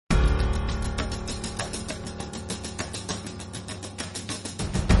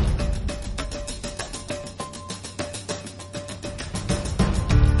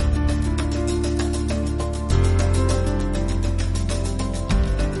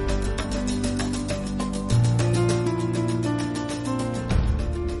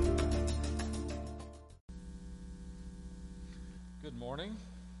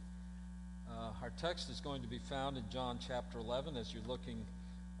text is going to be found in John chapter 11. As you're looking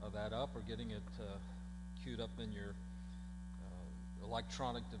that up or getting it queued up in your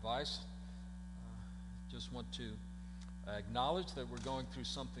electronic device, just want to acknowledge that we're going through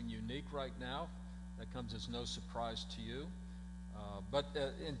something unique right now. That comes as no surprise to you. But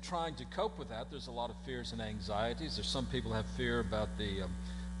in trying to cope with that, there's a lot of fears and anxieties. There's some people have fear about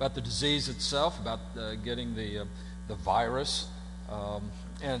the disease itself, about getting the virus.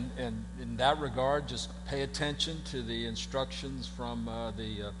 And in that regard, just pay attention to the instructions from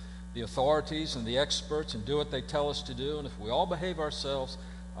the authorities and the experts and do what they tell us to do. And if we all behave ourselves,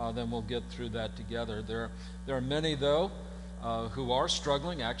 then we'll get through that together. There are many, though, who are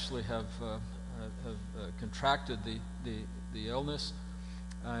struggling, actually have contracted the illness,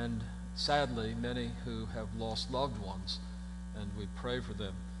 and sadly, many who have lost loved ones, and we pray for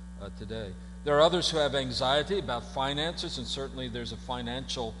them today. There are others who have anxiety about finances, and certainly there's a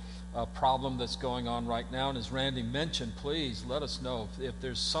financial problem that's going on right now. And as Randy mentioned, please let us know if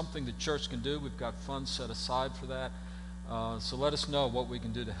there's something the church can do. We've got funds set aside for that. So let us know what we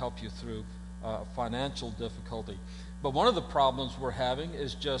can do to help you through financial difficulty. But one of the problems we're having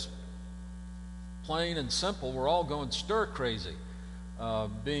is just plain and simple. We're all going stir crazy,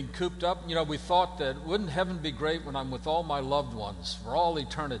 being cooped up. You know, we thought that wouldn't heaven be great when I'm with all my loved ones for all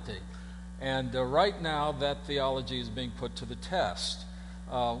eternity? And right now, that theology is being put to the test.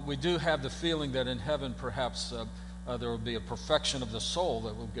 We do have the feeling that in heaven, perhaps there will be a perfection of the soul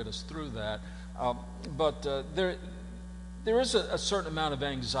that will get us through that. But there is a certain amount of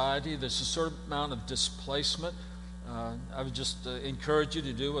anxiety. There's a certain amount of displacement. I would just encourage you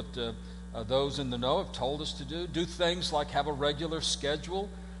to do what those in the know have told us to do. Do things like have a regular schedule.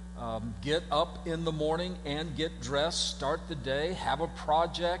 Get up in the morning and get dressed, start the day, have a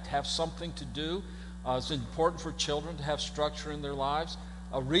project, have something to do. It's important for children to have structure in their lives.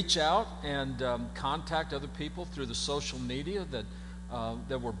 Reach out and contact other people through the social media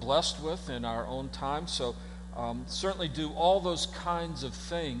that we're blessed with in our own time. So certainly do all those kinds of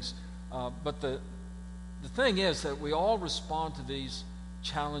things. But the thing is that we all respond to these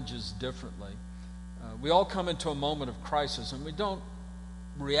challenges differently. We all come into a moment of crisis, and we don't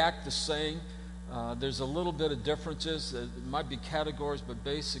react the same. There's a little bit of differences. It might be categories, but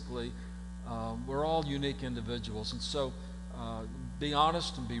basically we're all unique individuals. And so be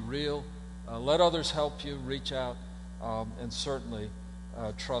honest and be real. Let others help you. Reach out and certainly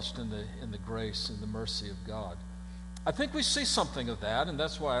trust in the grace and the mercy of God. I think we see something of that, and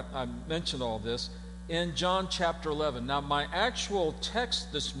that's why I mentioned all this in John chapter 11. Now, my actual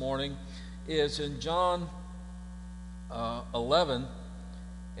text this morning is in John 11.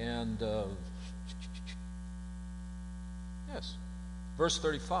 And verse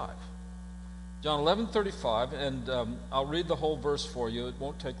 35. John 11:35, and I'll read the whole verse for you. It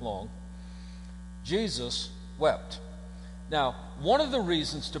won't take long. Jesus wept. Now, one of the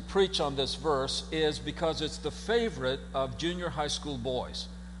reasons to preach on this verse is because it's the favorite of junior high school boys.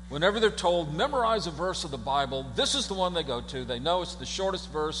 Whenever they're told, memorize a verse of the Bible, this is the one they go to. They know it's the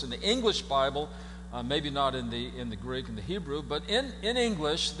shortest verse in the English Bible. Maybe not in the Greek and the Hebrew, but in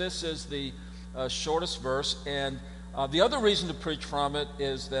English, this is the shortest verse. And the other reason to preach from it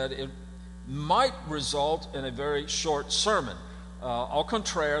is that it might result in a very short sermon. Au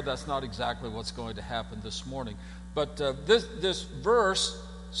contraire, that's not exactly what's going to happen this morning. But this verse,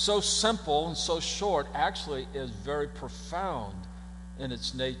 so simple and so short, actually is very profound in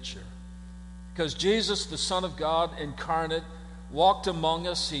its nature. Because Jesus, the Son of God incarnate, walked among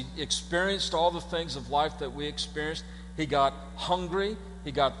us. He experienced all the things of life that we experienced. He got hungry.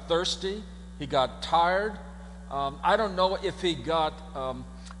 He got thirsty. He got tired. I don't know if he got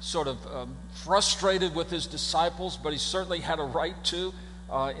frustrated with his disciples, but he certainly had a right to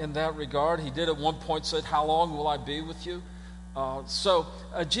in that regard. He did at one point said, "How long will I be with you?" So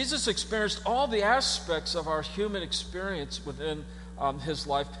Jesus experienced all the aspects of our human experience within his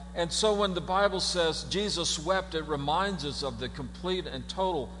life. And so when the Bible says Jesus wept, it reminds us of the complete and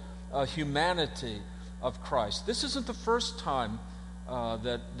total humanity of Christ. This isn't the first time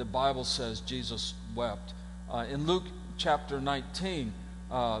that the Bible says Jesus wept. In Luke chapter 19,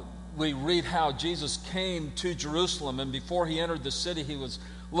 we read how Jesus came to Jerusalem, and before he entered the city, he was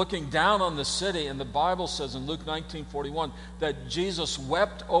looking down on the city, and the Bible says in Luke 19:41 that Jesus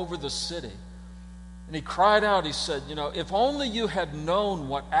wept over the city. And he cried out, he said, if only you had known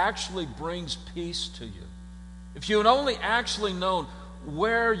what actually brings peace to you. If you had only actually known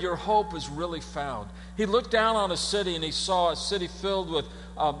where your hope is really found. He looked down on a city and he saw a city filled with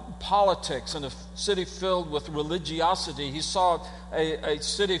politics and a city filled with religiosity. He saw a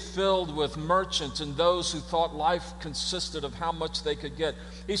city filled with merchants and those who thought life consisted of how much they could get.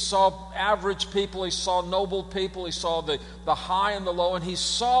 He saw average people, he saw noble people, he saw the high and the low, and he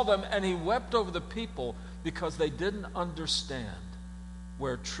saw them and he wept over the people because they didn't understand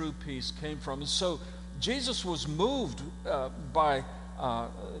where true peace came from. And so Jesus was moved by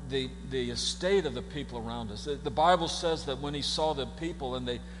the estate of the people around us. The Bible says that when he saw the people and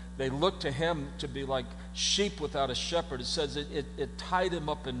they looked to him to be like sheep without a shepherd, it says it tied him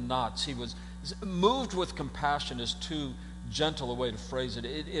up in knots. He was moved with compassion is too gentle a way to phrase it.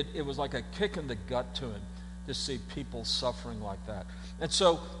 It was like a kick in the gut to him to see people suffering like that. And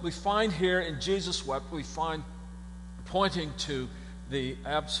so we find here in Jesus wept, we find pointing to the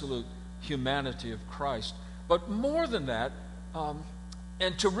absolute humanity of Christ. But more than that,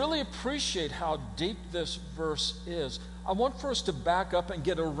 and to really appreciate how deep this verse is, I want for us to back up and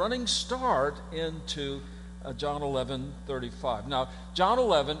get a running start into John 11:35. Now, John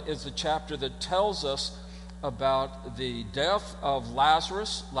 11 is the chapter that tells us about the death of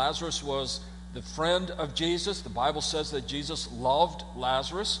Lazarus. Lazarus was the friend of Jesus. The Bible says that Jesus loved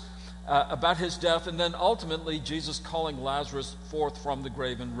Lazarus. About his death, and then ultimately Jesus calling Lazarus forth from the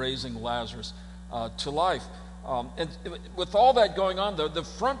grave and raising Lazarus to life. And with all that going on, though, the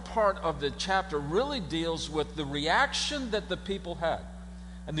front part of the chapter really deals with the reaction that the people had.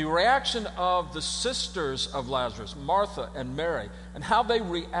 And the reaction of the sisters of Lazarus, Martha and Mary, and how they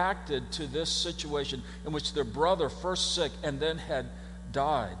reacted to this situation in which their brother, first sick and then had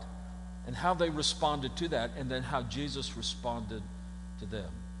died, and how they responded to that, and then how Jesus responded to them.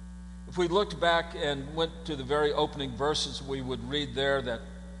 If we looked back and went to the very opening verses, we would read there that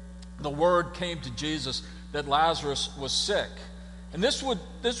the word came to Jesus that Lazarus was sick. And this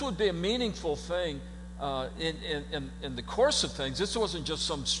would be a meaningful thing in the course of things. This wasn't just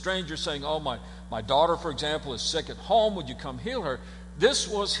some stranger saying, oh, my daughter, for example, is sick at home. Would you come heal her? This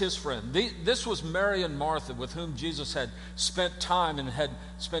was his friend. This was Mary and Martha, with whom Jesus had spent time and had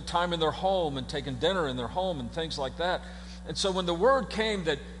spent time in their home and taken dinner in their home and things like that. And so when the word came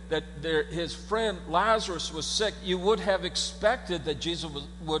that his friend Lazarus was sick, you would have expected that Jesus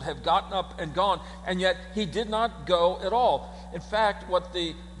would have gotten up and gone, and yet he did not go at all. In fact, what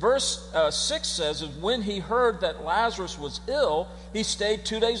the verse 6 says is when he heard that Lazarus was ill, he stayed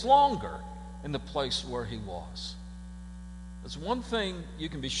 2 days longer in the place where he was. There's one thing you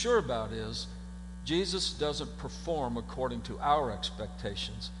can be sure about is Jesus doesn't perform according to our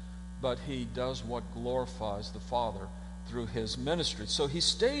expectations, but he does what glorifies the Father through his ministry. So he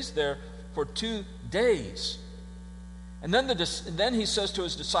stays there for 2 days. And then he says to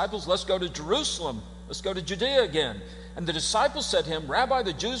his disciples, let's go to Jerusalem. Let's go to Judea again. And the disciples said to him, Rabbi,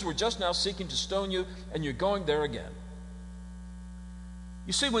 the Jews were just now seeking to stone you, and you're going there again.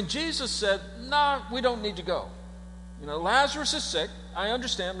 You see, when Jesus said, nah, we don't need to go. Lazarus is sick. I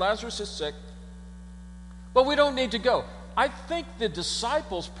understand Lazarus is sick. But we don't need to go. I think the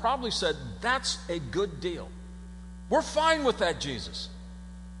disciples probably said, that's a good deal. We're fine with that, Jesus.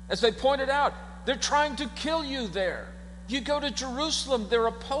 As they pointed out, they're trying to kill you there. You go to Jerusalem, they're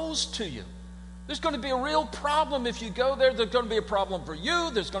opposed to you. There's going to be a real problem if you go there. There's going to be a problem for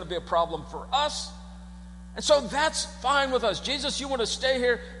you. There's going to be a problem for us. And so that's fine with us. Jesus, you want to stay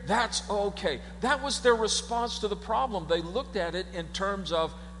here? That's okay. That was their response to the problem. They looked at it in terms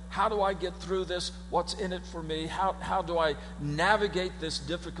of, how do I get through this? What's in it for me? How do I navigate this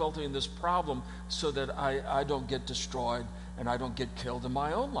difficulty and this problem so that I don't get destroyed and I don't get killed in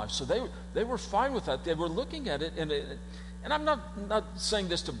my own life? So they were fine with that. They were looking at it, and I'm not saying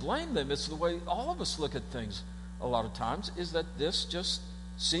this to blame them. It's the way all of us look at things a lot of times, is that this just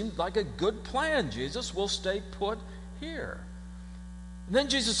seemed like a good plan, Jesus. We'll stay put here. And then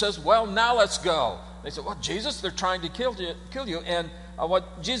Jesus says, well, now let's go. They said, well, Jesus, they're trying to kill you. And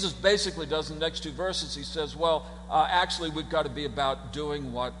what Jesus basically does in the next 2 verses, he says, well, actually, we've got to be about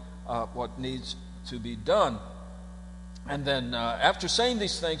doing what needs to be done. And then after saying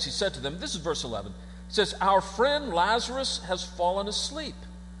these things, he said to them, this is verse 11, he says, our friend Lazarus has fallen asleep,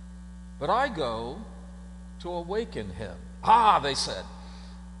 but I go to awaken him. They said,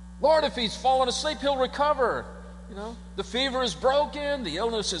 Lord, if he's fallen asleep, he'll recover. The fever is broken, the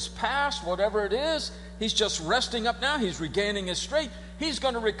illness is past, whatever it is. He's just resting up now. He's regaining his strength. He's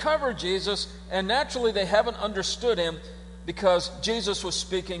going to recover, Jesus. And naturally, they haven't understood him because Jesus was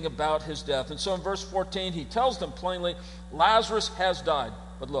speaking about his death. And so in verse 14, he tells them plainly, Lazarus has died.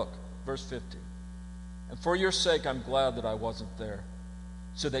 But look, verse 15. And for your sake, I'm glad that I wasn't there,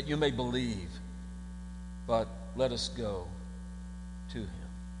 so that you may believe. But let us go to him.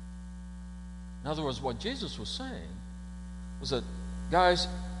 In other words, what Jesus was saying was that, guys,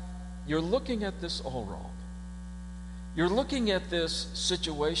 you're looking at this all wrong. You're looking at this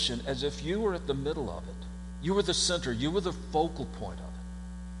situation as if you were at the middle of it. You were the center. You were the focal point of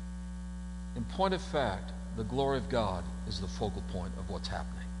it. In point of fact, the glory of God is the focal point of what's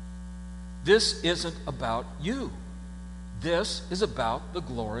happening. This isn't about you. This is about the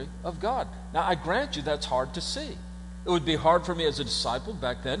glory of God. Now, I grant you that's hard to see. It would be hard for me as a disciple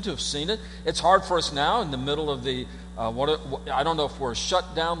back then to have seen it. It's hard for us now in the middle of the, I don't know if we're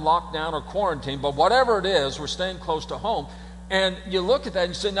shut down, locked down, or quarantined, but whatever it is, we're staying close to home. And you look at that and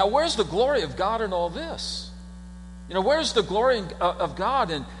you say, now where's the glory of God in all this? You know, where's the glory of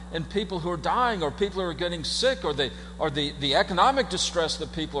God in people who are dying, or people who are getting sick, or the economic distress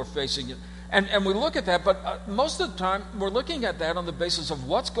that people are facing? And we look at that, but most of the time we're looking at that on the basis of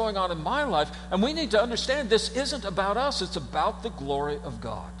what's going on in my life, and we need to understand this isn't about us, it's about the glory of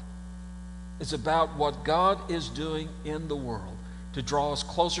God. It's about what God is doing in the world to draw us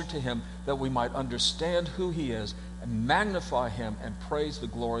closer to Him, that we might understand who He is and magnify Him and praise the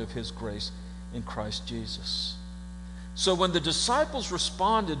glory of His grace in Christ Jesus. So when the disciples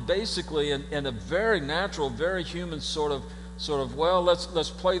responded basically in a very natural, very human sort of, well, let's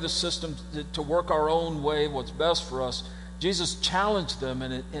play the system to work our own way, what's best for us, Jesus challenged them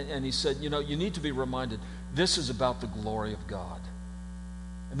and He said, you need to be reminded, this is about the glory of God.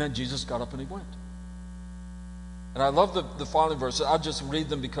 And then Jesus got up and He went. And I love the following verses. I'll just read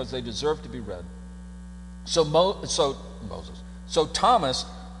them because they deserve to be read. So Thomas,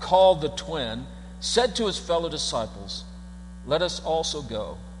 called the twin, said to his fellow disciples, let us also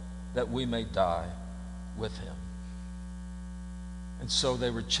go, that we may die with Him. And so they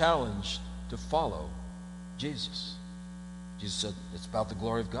were challenged to follow Jesus. Jesus said, it's about the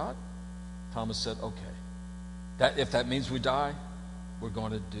glory of God. Thomas said, okay. If that means we die, we're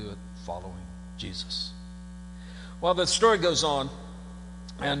going to do it following Jesus. Well, the story goes on,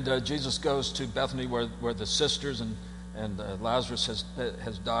 and Jesus goes to Bethany where the sisters and Lazarus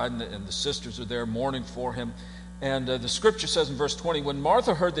has died, and the sisters are there mourning for him. And the scripture says in verse 20, when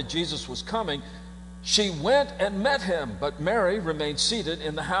Martha heard that Jesus was coming, she went and met Him, but Mary remained seated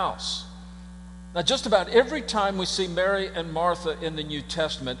in the house. Now, just about every time we see Mary and Martha in the New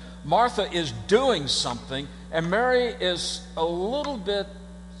Testament, Martha is doing something, and Mary is a little bit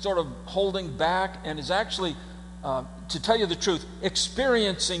sort of holding back and is actually, to tell you the truth,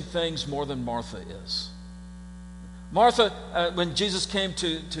 experiencing things more than Martha is. Martha, when Jesus came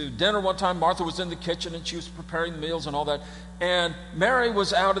to dinner one time, Martha was in the kitchen and she was preparing the meals and all that. And Mary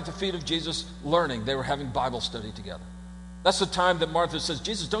was out at the feet of Jesus learning. They were having Bible study together. That's the time that Martha says,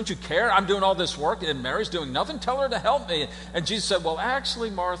 Jesus, don't you care? I'm doing all this work and Mary's doing nothing. Tell her to help me. And Jesus said, well,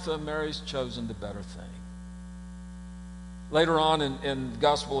 actually, Martha, Mary's chosen the better thing. Later on in the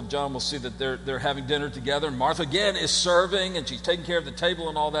Gospel of John, we'll see that they're having dinner together. And Martha, again, is serving and she's taking care of the table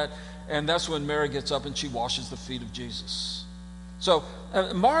and all that. And that's when Mary gets up and she washes the feet of Jesus. So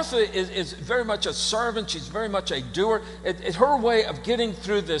Martha is very much a servant. She's very much a doer. Her way of getting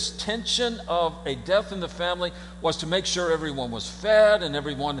through this tension of a death in the family was to make sure everyone was fed and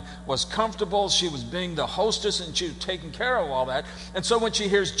everyone was comfortable. She was being the hostess and she was taking care of all that. And so when she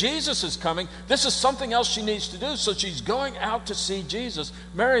hears Jesus is coming, this is something else she needs to do. So she's going out to see Jesus.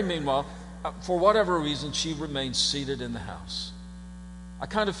 Mary, meanwhile, for whatever reason, she remains seated in the house. I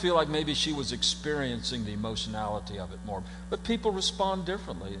kind of feel like maybe she was experiencing the emotionality of it more. But people respond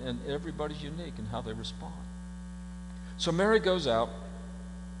differently, and everybody's unique in how they respond. So Mary goes out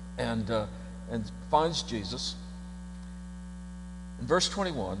and finds Jesus. In verse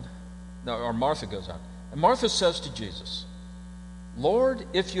 21, or Martha goes out, and Martha says to Jesus, Lord,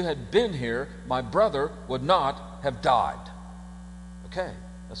 if you had been here, my brother would not have died. Okay,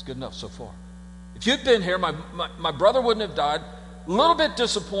 that's good enough so far. If you'd been here, my brother wouldn't have died. A little bit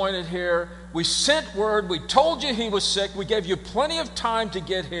disappointed here. We sent word. We told you he was sick. We gave you plenty of time to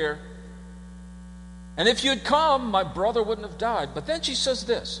get here. And if you'd come, my brother wouldn't have died. But then she says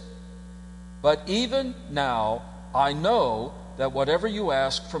this, but even now I know that whatever you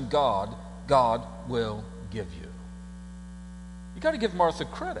ask from God, God will give you. You got to give Martha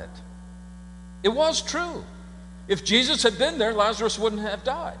credit. It was true. If Jesus had been there, Lazarus wouldn't have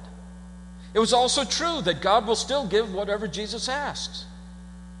died. It was also true that God will still give whatever Jesus asks.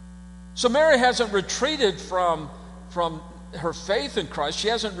 So Mary hasn't retreated from her faith in Christ. She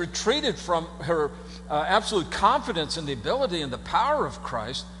hasn't retreated from her absolute confidence in the ability and the power of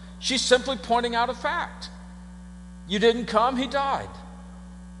Christ. She's simply pointing out a fact. You didn't come, he died.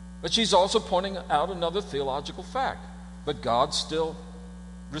 But she's also pointing out another theological fact. But God still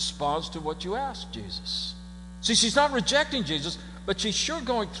responds to what you ask, Jesus. See, she's not rejecting Jesus, but she's sure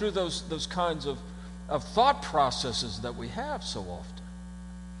going through those kinds of thought processes that we have so often.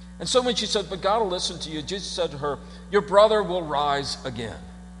 And so when she said, but God will listen to you, Jesus said to her, your brother will rise again.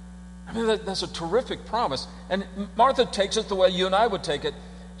 I mean, that's a terrific promise. And Martha takes it the way you and I would take it.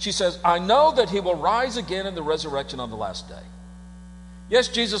 She says, I know that he will rise again in the resurrection on the last day. Yes,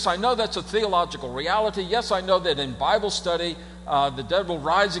 Jesus, I know that's a theological reality. Yes, I know that in Bible study, the dead will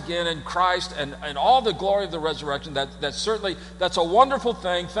rise again in Christ and all the glory of the resurrection. That's a wonderful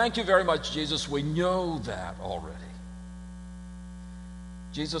thing. Thank you very much, Jesus. We know that already.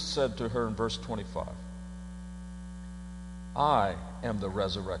 Jesus said to her in verse 25, I am the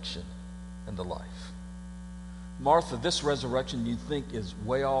resurrection and the life. Martha, this resurrection you think is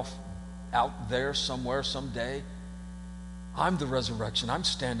way off out there somewhere someday. I'm the resurrection. I'm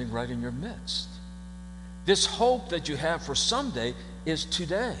standing right in your midst. This hope that you have for someday is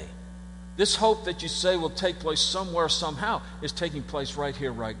today. This hope that you say will take place somewhere, somehow, is taking place right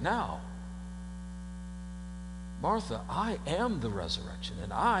here, right now. Martha, I am the resurrection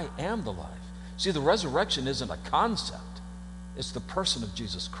and I am the life. See, the resurrection isn't a concept. It's the person of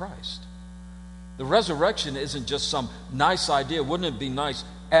Jesus Christ. The resurrection isn't just some nice idea. Wouldn't it be nice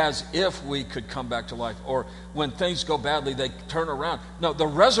as if we could come back to life? Or when things go badly, they turn around. No, the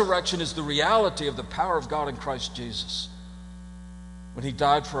resurrection is the reality of the power of God in Christ Jesus. When he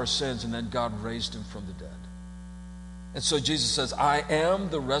died for our sins and then God raised him from the dead. And so Jesus says, I am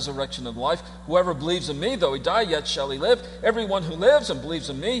the resurrection of life. Whoever believes in me, though he die, yet shall he live. Everyone who lives and believes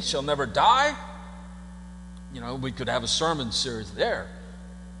in me shall never die. You know, we could have a sermon series there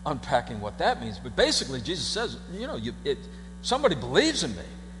unpacking what that means. But basically, Jesus says, somebody believes in me,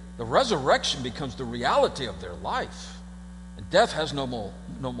 the resurrection becomes the reality of their life. And death has no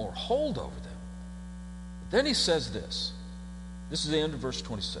more hold over them. But then he says this. This is the end of verse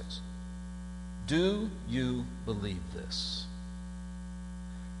 26. Do you believe this?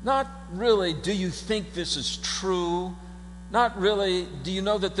 Not really, do you think this is true? Not really, do you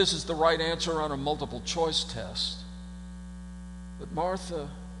know that this is the right answer on a multiple choice test? But Martha,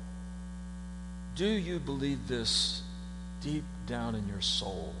 do you believe this deep down in your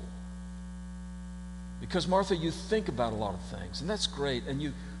soul? Because Martha, you think about a lot of things, and that's great, and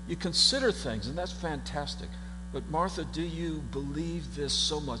you consider things, and that's fantastic. But Martha, do you believe this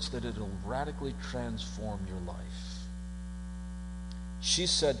so much that it'll radically transform your life? She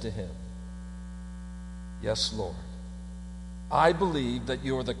said to him, yes, Lord. I believe that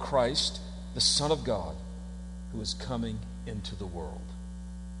you are the Christ, the Son of God, who is coming into the world.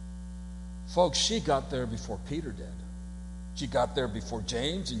 Folks, she got there before Peter did. She got there before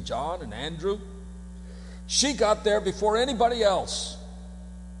James and John and Andrew. She got there before anybody else.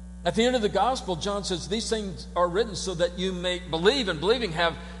 At the end of the gospel, John says, these things are written so that you may believe, and believing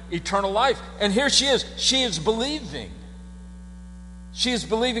have eternal life. And here she is. She is believing. She is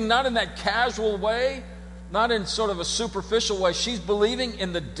believing not in that casual way, not in sort of a superficial way. She's believing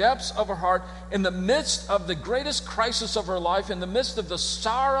in the depths of her heart, in the midst of the greatest crisis of her life, in the midst of the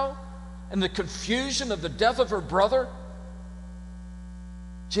sorrow and the confusion of the death of her brother.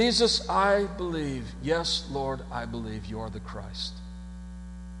 Jesus, I believe. Yes, Lord, I believe you are the Christ.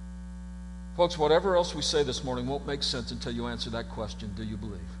 Folks, whatever else we say this morning won't make sense until you answer that question. Do you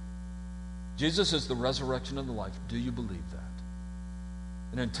believe? Jesus is the resurrection and the life. Do you believe that?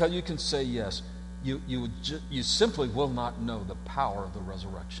 And until you can say yes, you simply will not know the power of the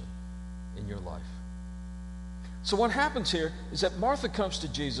resurrection in your life. So what happens here is that Martha comes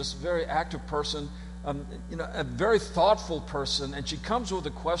to Jesus, a very active person, a very thoughtful person, and she comes with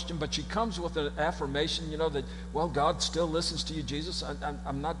a question, but she comes with an affirmation, that, well, God still listens to you, Jesus.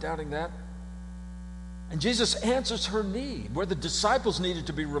 I'm not doubting that. And Jesus answers her need. Where the disciples needed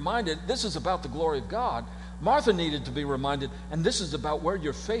to be reminded, this is about the glory of God, Martha needed to be reminded, and this is about where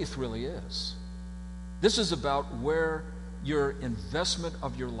your faith really is. This is about where your investment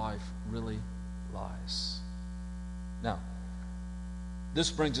of your life really lies. Now, this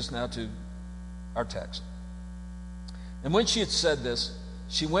brings us now to our text. And when she had said this,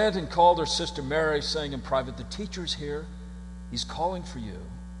 she went and called her sister Mary, saying in private, the teacher's here. He's calling for you.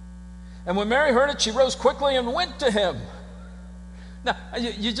 And when Mary heard it, she rose quickly and went to him. Now,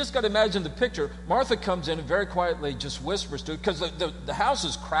 you just got to imagine the picture. Martha comes in and very quietly just whispers to her, because the house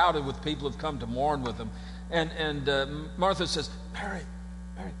is crowded with people who've come to mourn with him. And Martha says, Mary,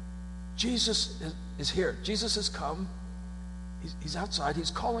 Jesus is here. Jesus has come. He's outside.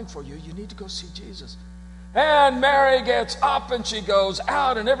 He's calling for you. You need to go see Jesus. And Mary gets up and she goes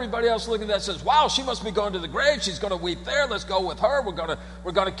out, and everybody else looking at that says, wow, she must be going to the grave. She's going to weep there. Let's go with her.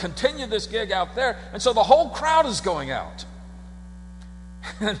 We're going to continue this gig out there. And so the whole crowd is going out.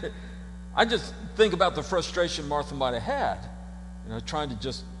 I just think about the frustration Martha might have had, trying to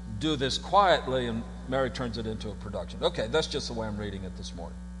just do this quietly, and Mary turns it into a production. Okay, that's just the way I'm reading it this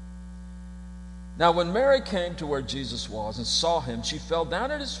morning. Now, when Mary came to where Jesus was and saw him, she fell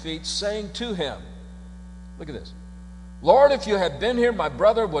down at his feet, saying to him, look at this, Lord, if you had been here, my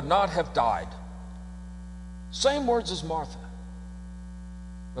brother would not have died. Same words as Martha.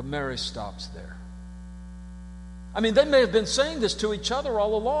 But Mary stops there. I mean, they may have been saying this to each other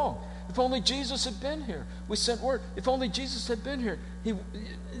all along. If only Jesus had been here. We sent word. If only Jesus had been here,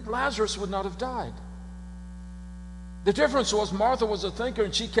 Lazarus would not have died. The difference was Martha was a thinker,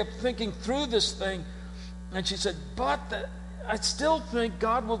 and she kept thinking through this thing. And she said, I still think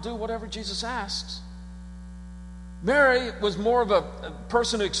God will do whatever Jesus asks. Mary was more of a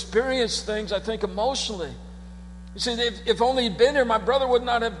person who experienced things, I think, emotionally. You see, if only he'd been here, my brother would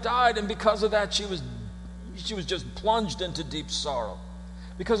not have died. And because of that, she was just plunged into deep sorrow.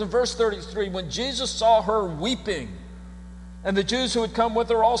 Because in verse 33, when Jesus saw her weeping, and the Jews who had come with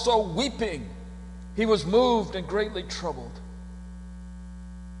her also weeping, he was moved and greatly troubled.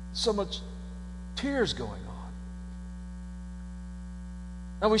 So much tears going on.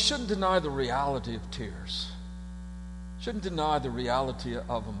 Now, we shouldn't deny the reality of tears. Shouldn't deny the reality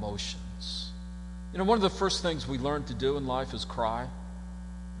of emotions. One of the first things we learn to do in life is cry.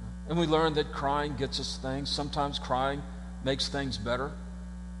 And we learn that crying gets us things. Sometimes crying makes things better.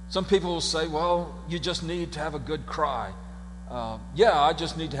 Some people will say, well, you just need to have a good cry. I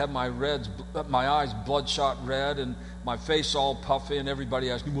just need to have my eyes bloodshot red and my face all puffy, and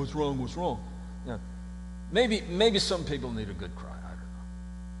everybody asking, what's wrong? Maybe some people need a good cry. I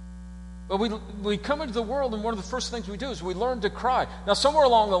don't know. But we come into the world, and one of the first things we do is we learn to cry. Now, somewhere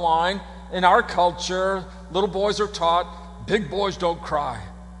along the line, in our culture, little boys are taught, big boys don't cry.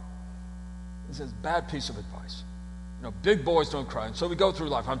 This is a bad piece of advice. Big boys don't cry. And so we go through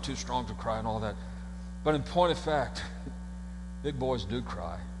life, I'm too strong to cry and all that. But in point of fact, big boys do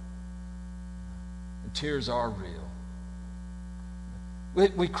cry. And tears are real.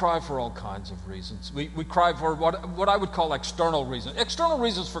 We cry for all kinds of reasons. We cry for what I would call external reasons. External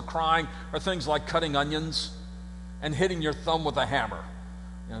reasons for crying are things like cutting onions and hitting your thumb with a hammer.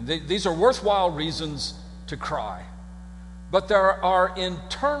 These are worthwhile reasons to cry. But there are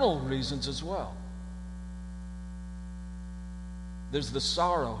internal reasons as well. There's the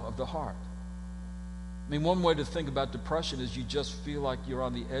sorrow of the heart. I mean, one way to think about depression is you just feel like you're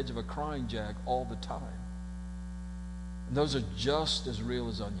on the edge of a crying jag all the time. And those are just as real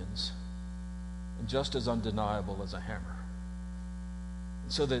as onions and just as undeniable as a hammer.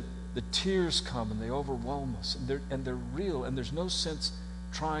 And so that the tears come and they overwhelm us, and they're real, and there's no sense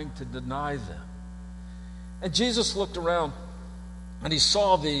trying to deny them. And Jesus looked around and he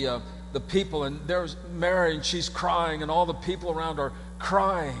saw the people, and there's Mary, and she's crying, and all the people around are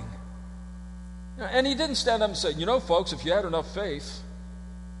crying. And he didn't stand up and say, folks, if you had enough faith,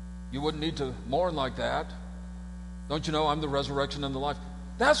 you wouldn't need to mourn like that. Don't you know I'm the resurrection and the life?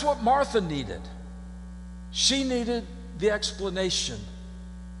 That's what Martha needed. She needed the explanation.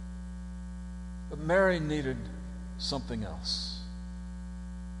 But Mary needed something else.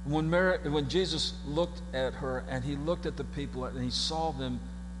 When Jesus looked at her, and he looked at the people, and he saw them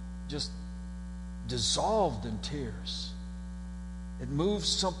just dissolved in tears, it moved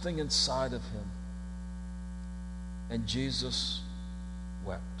something inside of him. And Jesus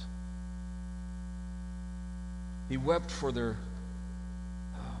wept. He wept for their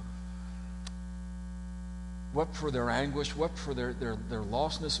anguish, wept for their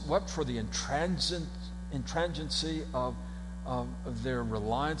lostness, wept for the intransigency of their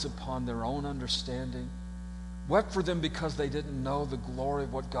reliance upon their own understanding, wept for them because they didn't know the glory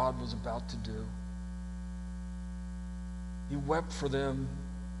of what God was about to do. He wept for them,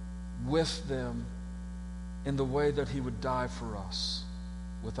 with them, in the way that he would die for us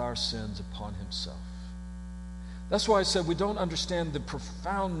with our sins upon himself. That's why I said we don't understand the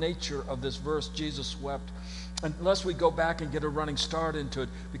profound nature of this verse, Jesus wept, unless we go back and get a running start into it.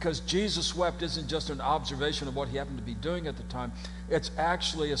 Because Jesus wept isn't just an observation of what he happened to be doing at the time. It's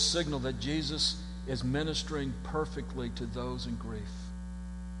actually a signal that Jesus is ministering perfectly to those in grief.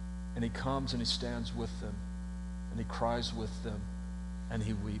 And he comes and he stands with them, and he cries with them, and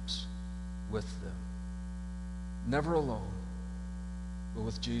he weeps with them. Never alone, but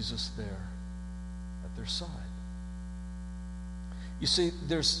with Jesus there at their side. You see,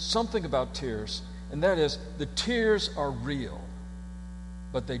 there's something about tears, and that is the tears are real,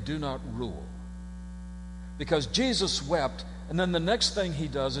 but they do not rule. Because Jesus wept, and then the next thing he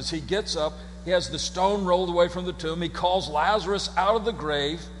does is he gets up, he has the stone rolled away from the tomb, he calls Lazarus out of the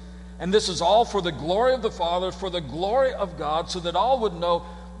grave, and this is all for the glory of the Father, for the glory of God, so that all would know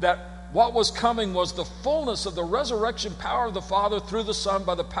that what was coming was the fullness of the resurrection power of the Father through the Son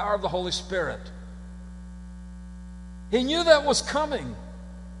by the power of the Holy Spirit. He knew that was coming,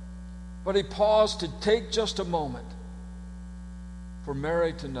 but he paused to take just a moment for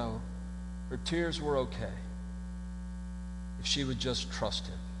Mary to know her tears were okay if she would just trust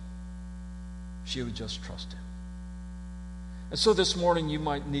him. She would just trust him. And so this morning you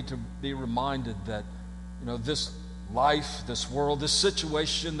might need to be reminded that, this life, this world, this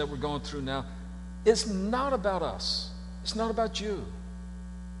situation that we're going through now is not about us. It's not about you.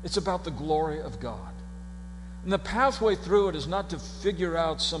 It's about the glory of God. And the pathway through it is not to figure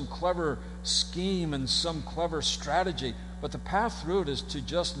out some clever scheme and some clever strategy, but the path through it is to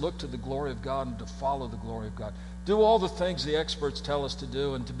just look to the glory of God and to follow the glory of God. Do all the things the experts tell us to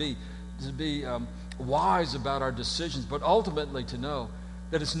do and to be wise about our decisions, but ultimately to know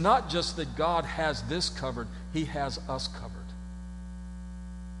that it's not just that God has this covered, he has us covered.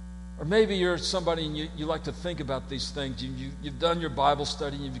 Or maybe you're somebody and you like to think about these things. You've done your Bible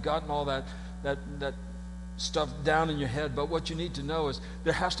study, you've gotten all that stuff down in your head, but what you need to know is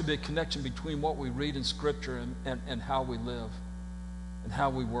there has to be a connection between what we read in Scripture and how we live and how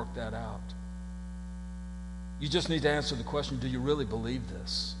we work that out. You just need to answer the question, do you really believe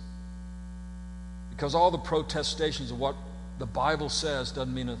this? Because all the protestations of what the Bible says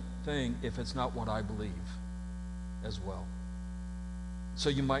doesn't mean a thing if it's not what I believe as well. So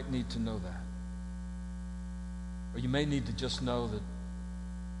you might need to know that. Or you may need to just know that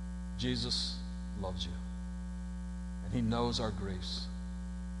Jesus loves you. And he knows our griefs.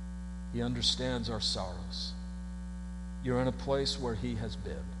 He understands our sorrows. You're in a place where he has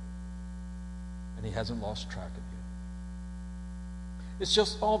been. And he hasn't lost track of you. It's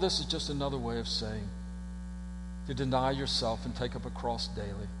just, all this is just another way of saying to deny yourself and take up a cross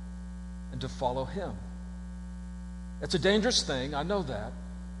daily and to follow him. It's a dangerous thing, I know that.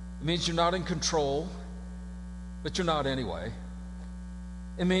 It means you're not in control, but you're not anyway.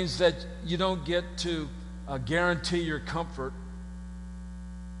 It means that you don't get to guarantee your comfort,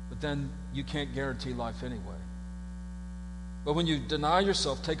 but then you can't guarantee life anyway. But when you deny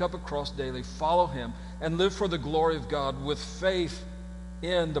yourself, take up a cross daily, follow him, and live for the glory of God with faith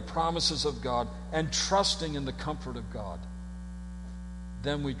in the promises of God and trusting in the comfort of God,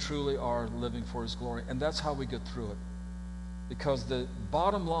 then we truly are living for his glory. And that's how we get through it. Because the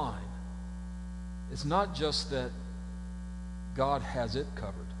bottom line is not just that God has it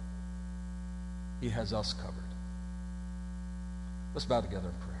covered. He has us covered. Let's bow together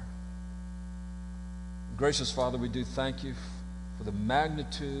in prayer. Gracious Father, we do thank you for the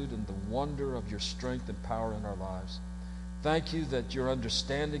magnitude and the wonder of your strength and power in our lives. Thank you that your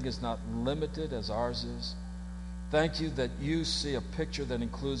understanding is not limited as ours is. Thank you that you see a picture that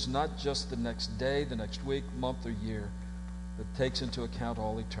includes not just the next day, the next week, month, or year, but takes into account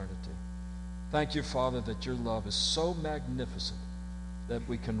all eternity. Thank you, Father, that your love is so magnificent that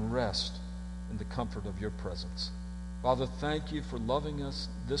we can rest in the comfort of your presence. Father, thank you for loving us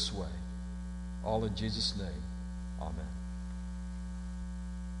this way. All in Jesus' name, amen.